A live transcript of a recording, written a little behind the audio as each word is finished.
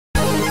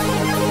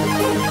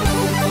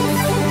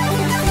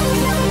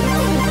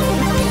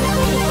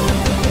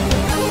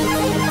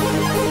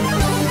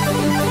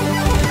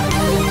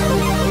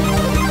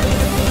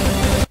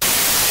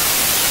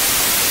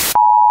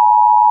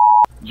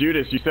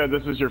Judas, you said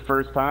this is your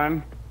first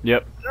time?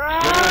 Yep.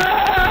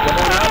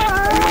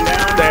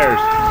 Stairs.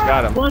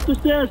 Got him. Watch the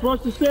stairs,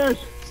 watch the stairs.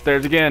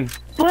 Stairs again.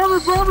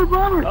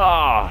 Bomber!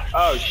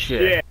 Oh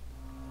shit.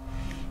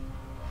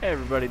 Hey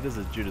everybody, this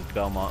is Judas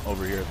Belmont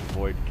over here at the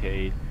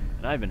Voicade,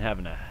 and I've been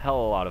having a hell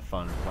of a lot of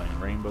fun playing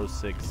Rainbow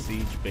Six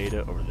Siege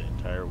Beta over the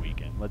entire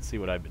weekend. Let's see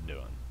what I've been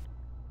doing.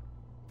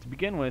 To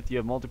begin with, you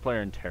have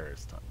multiplayer and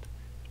terrorist hunt.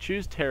 If you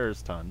choose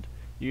terrorist hunt,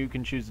 you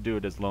can choose to do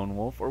it as lone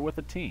wolf or with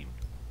a team,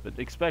 but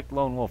expect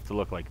lone wolf to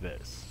look like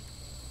this.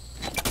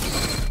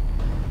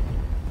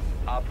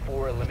 Op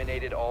 4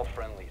 eliminated all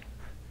friendlies.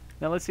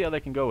 Now let's see how they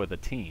can go with a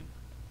team.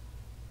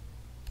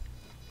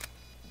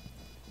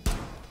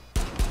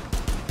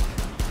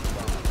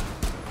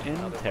 In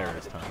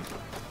terrorist hunt,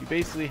 you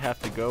basically have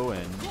to go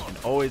in and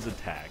always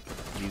attack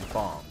these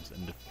bombs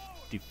and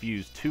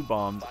defuse 2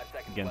 bombs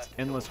against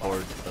endless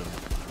hordes of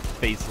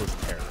faceless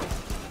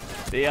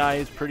terrorists. The AI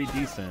is pretty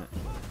decent,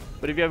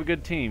 but if you have a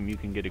good team, you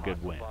can get a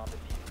good win.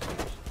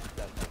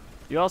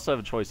 You also have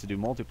a choice to do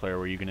multiplayer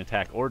where you can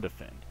attack or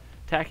defend.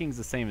 Attacking is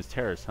the same as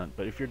terrorist hunt,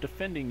 but if you're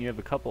defending, you have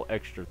a couple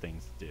extra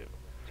things to do,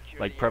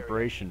 like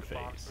preparation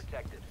phase,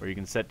 where you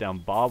can set down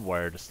barbed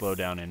wire to slow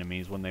down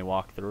enemies when they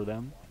walk through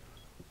them.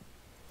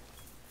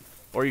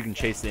 Or you can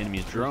chase the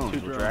enemy's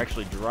drones, which are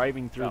actually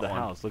driving through the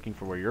house looking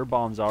for where your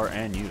bombs are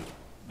and you.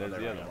 There's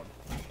the other one.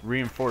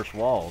 Reinforce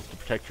walls to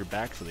protect your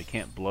back so they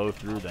can't blow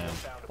through them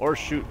or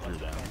shoot through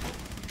them.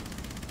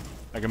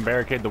 I can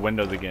barricade the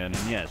windows again.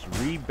 And yes,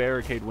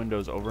 re-barricade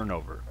windows over and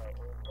over.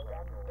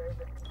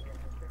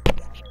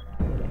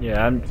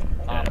 Yeah,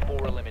 Op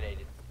 4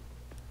 eliminated.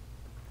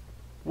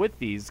 With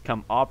these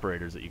come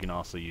operators that you can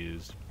also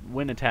use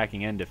when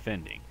attacking and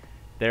defending.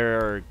 There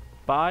are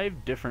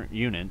 5 different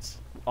units,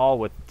 all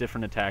with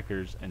different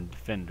attackers and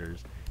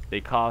defenders.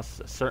 They cost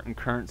a certain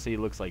currency,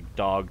 looks like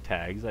dog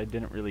tags. I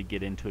didn't really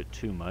get into it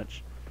too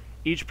much.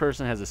 Each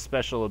person has a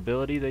special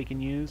ability they can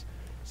use.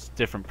 It's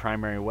different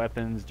primary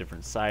weapons,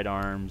 different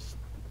sidearms.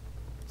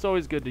 It's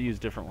always good to use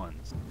different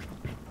ones.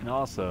 And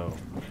also,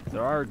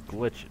 there are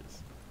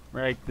glitches.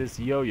 Like this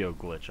yo-yo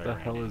glitch I ran into. the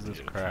hell is this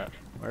crap?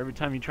 Where every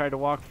time you try to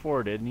walk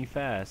forward any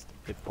fast,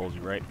 it pulls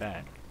you right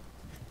back.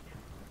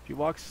 If you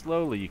walk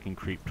slowly, you can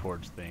creep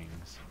towards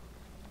things.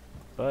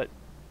 But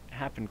it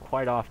happened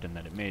quite often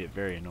that it made it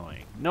very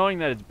annoying. Knowing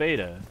that it's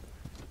beta,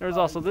 there's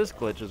also this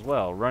glitch as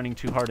well. Running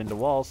too hard into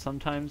walls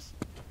sometimes,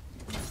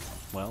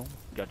 well,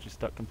 got you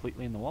stuck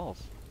completely in the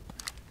walls.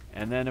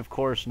 And then, of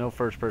course, no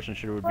first-person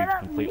shooter would be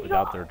complete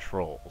without their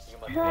trolls.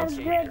 Had a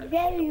good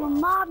day with your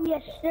mom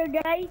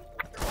yesterday.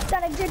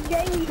 Got a good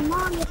day with your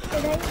mom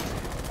yesterday.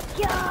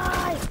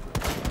 Die!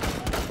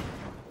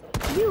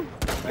 You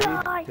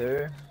die! Are you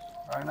serious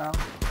right now?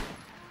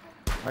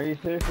 Are you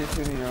seriously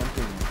shooting your own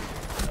team?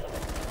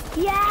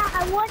 Yeah,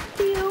 I want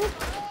to.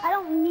 I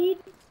don't need.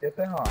 Get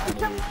the hell out of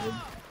here.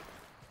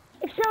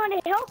 If someone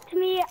had helped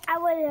me, I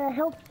would have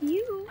helped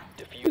you.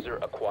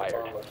 Diffuser acquired.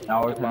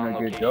 That wasn't a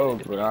good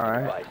joke, but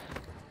alright.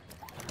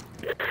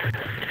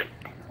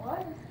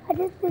 I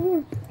just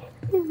did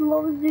his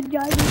loves the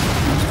giant.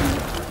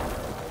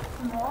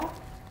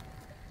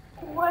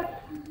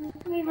 What?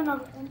 Even a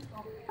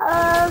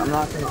I'm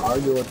not gonna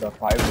argue with a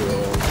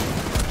 5-year-old.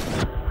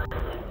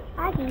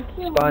 I can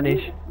kill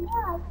Spanish. him.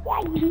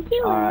 Yeah, you can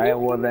kill him. Alright,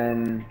 well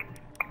then.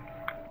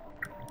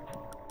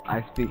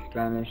 I speak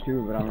Spanish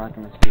too, but I'm not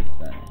gonna speak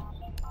Spanish.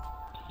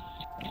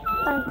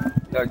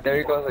 Look, there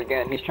he goes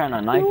again. He's trying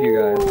to knife you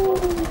guys.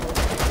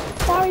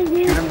 Sorry,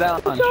 dude. Shoot him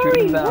down. I'm Shoot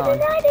sorry. him down. What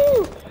did I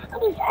do?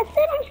 I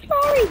said I'm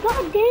sorry.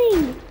 God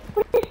dang.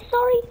 What is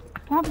sorry?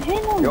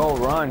 Hang on. Yo,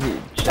 run.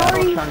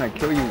 Shadow's trying to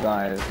kill you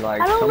guys.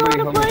 Like, I don't somebody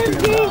know help how me to shoot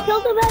play him this game. down.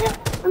 Tell them about it.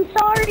 I'm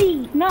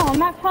sorry. No, I'm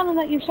not telling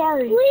that you're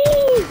sorry.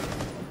 Please.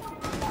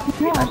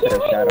 I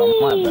said Shadow.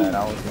 My bad. I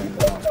was going to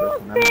go on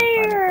first. Not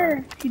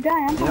fair. You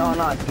die, I'm You know, I'm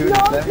not doing No,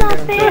 it's not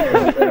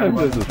fair.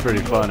 This is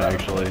pretty fun,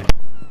 actually.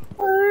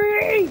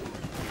 Hurry.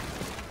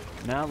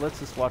 Now let's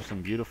just watch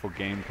some beautiful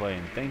gameplay,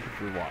 and thank you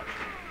for watching.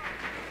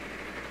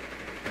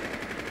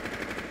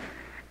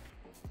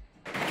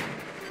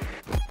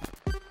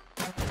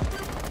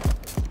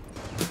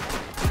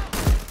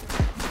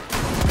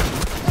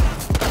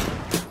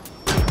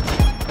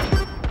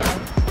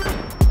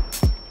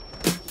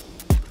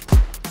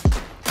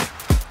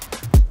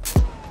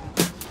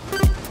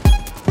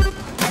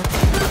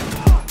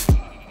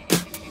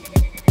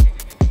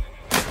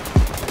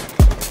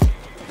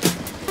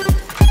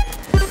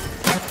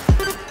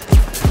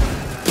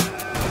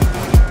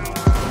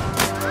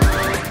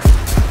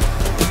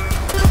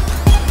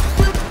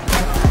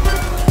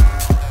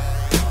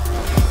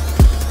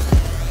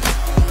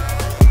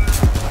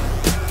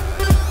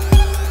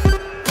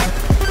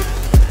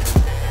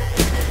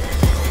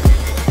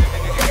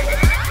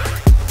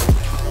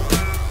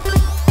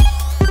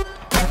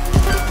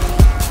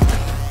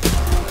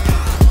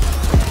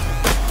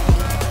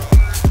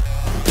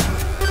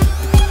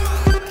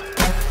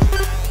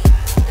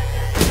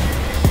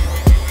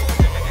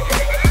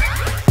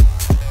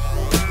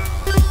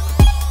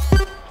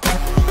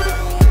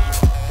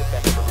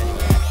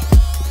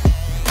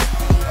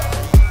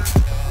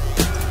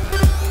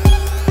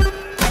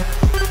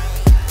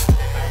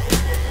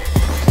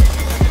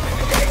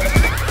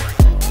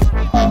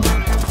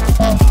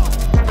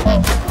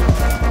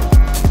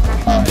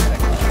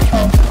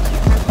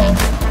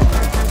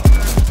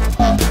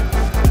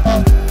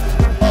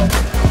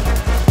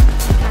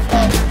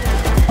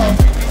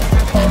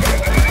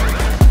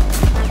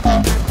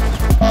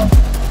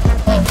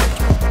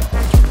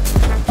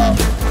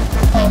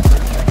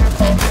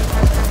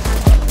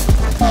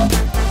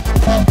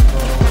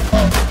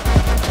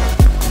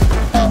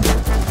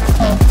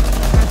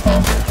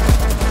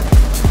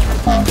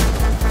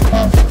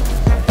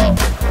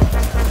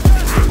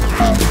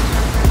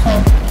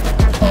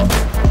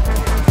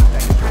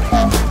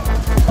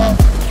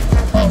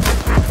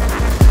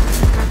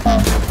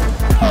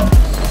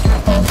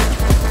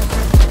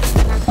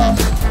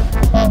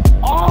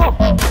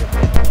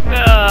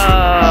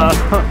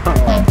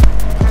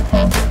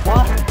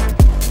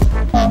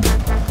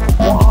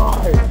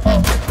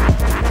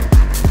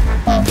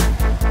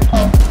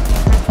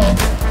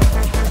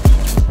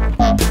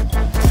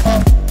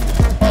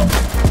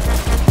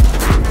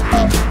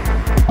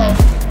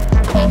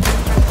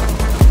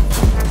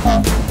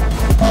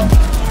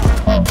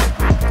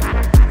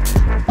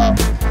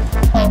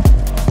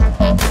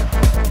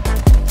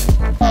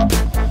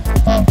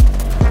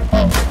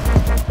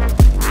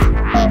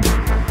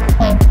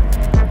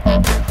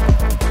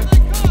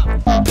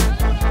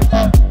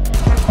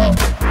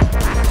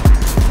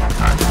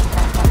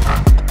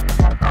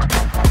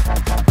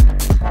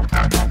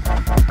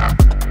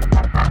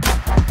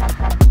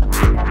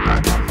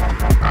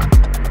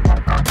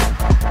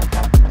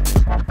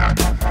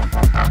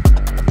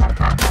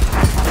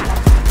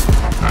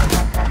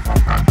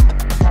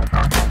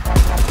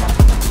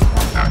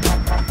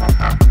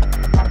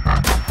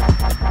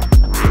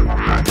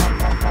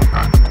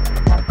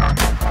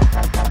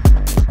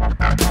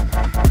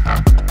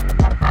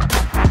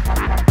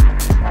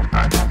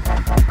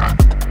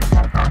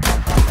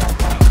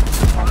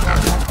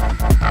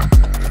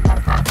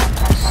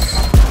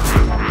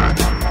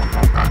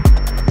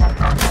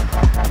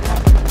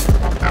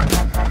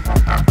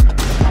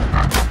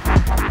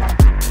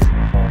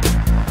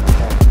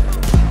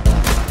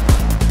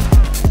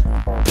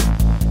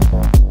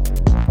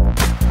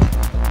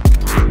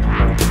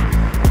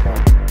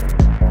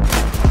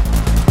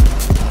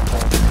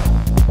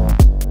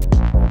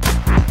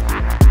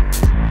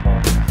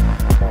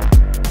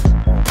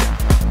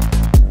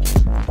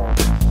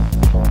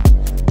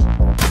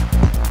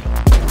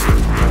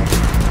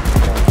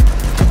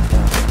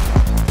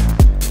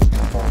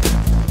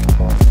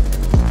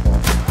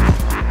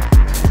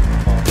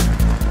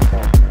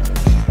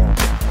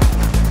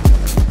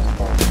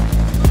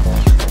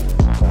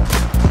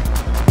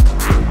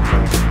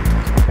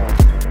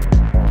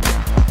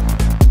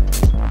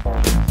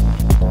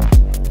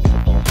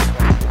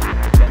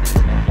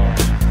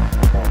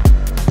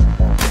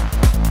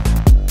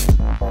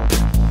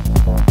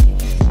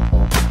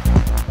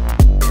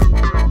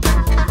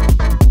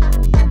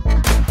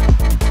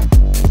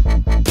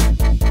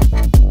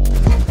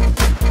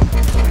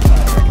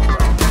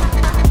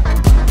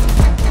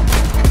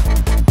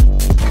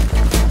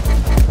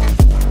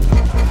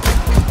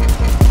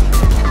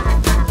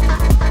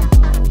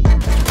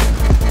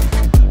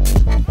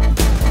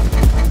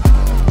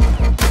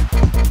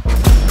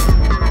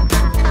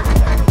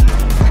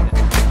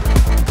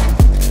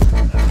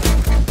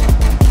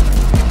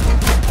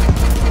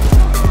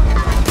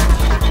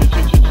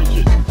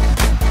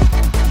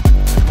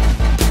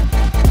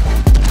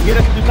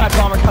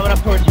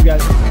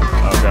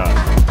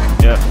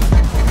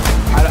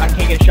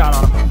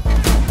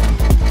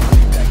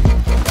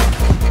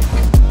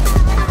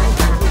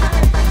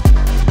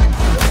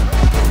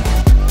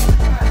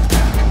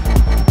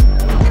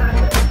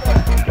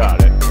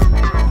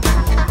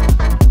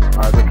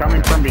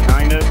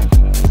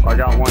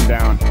 one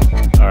down.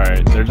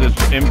 Alright, there's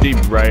this empty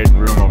right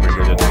room over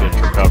here that's good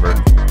for cover.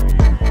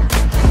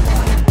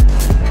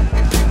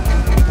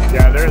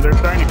 Yeah, they're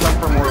starting to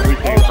come from where we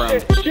came from.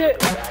 Shit!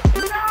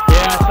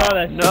 Yeah, I saw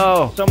that.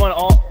 No! Someone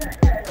all.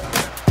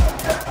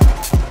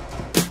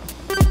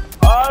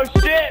 Oh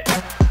shit!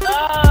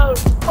 Oh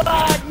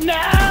fuck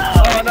no!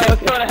 Oh no,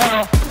 it's going to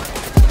hell.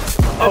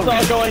 It's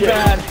all going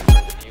bad.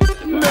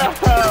 No!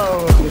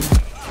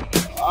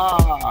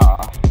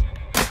 Ah.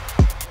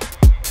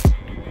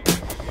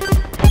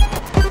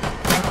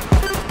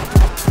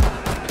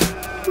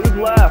 Who's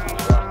left?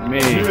 Me.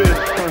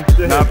 Oh,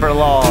 shit. Not for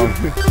long.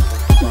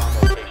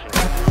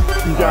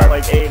 You got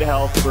like 8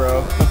 health,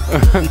 bro.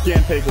 You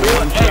can't take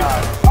one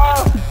shot.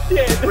 Oh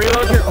shit!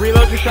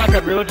 Reload your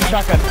shotgun. Reload your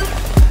shotgun.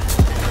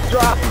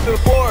 Drop him to the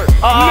floor.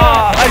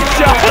 Ah! I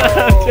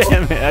shot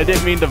him! Damn it, I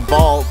didn't mean to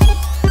vault.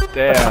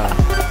 Damn.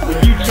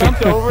 You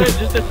jumped over it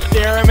just to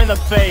stare him in the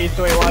face.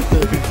 Wait, watch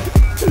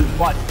this.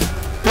 Watch.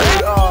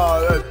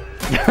 Oh,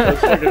 that's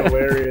fucking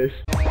hilarious.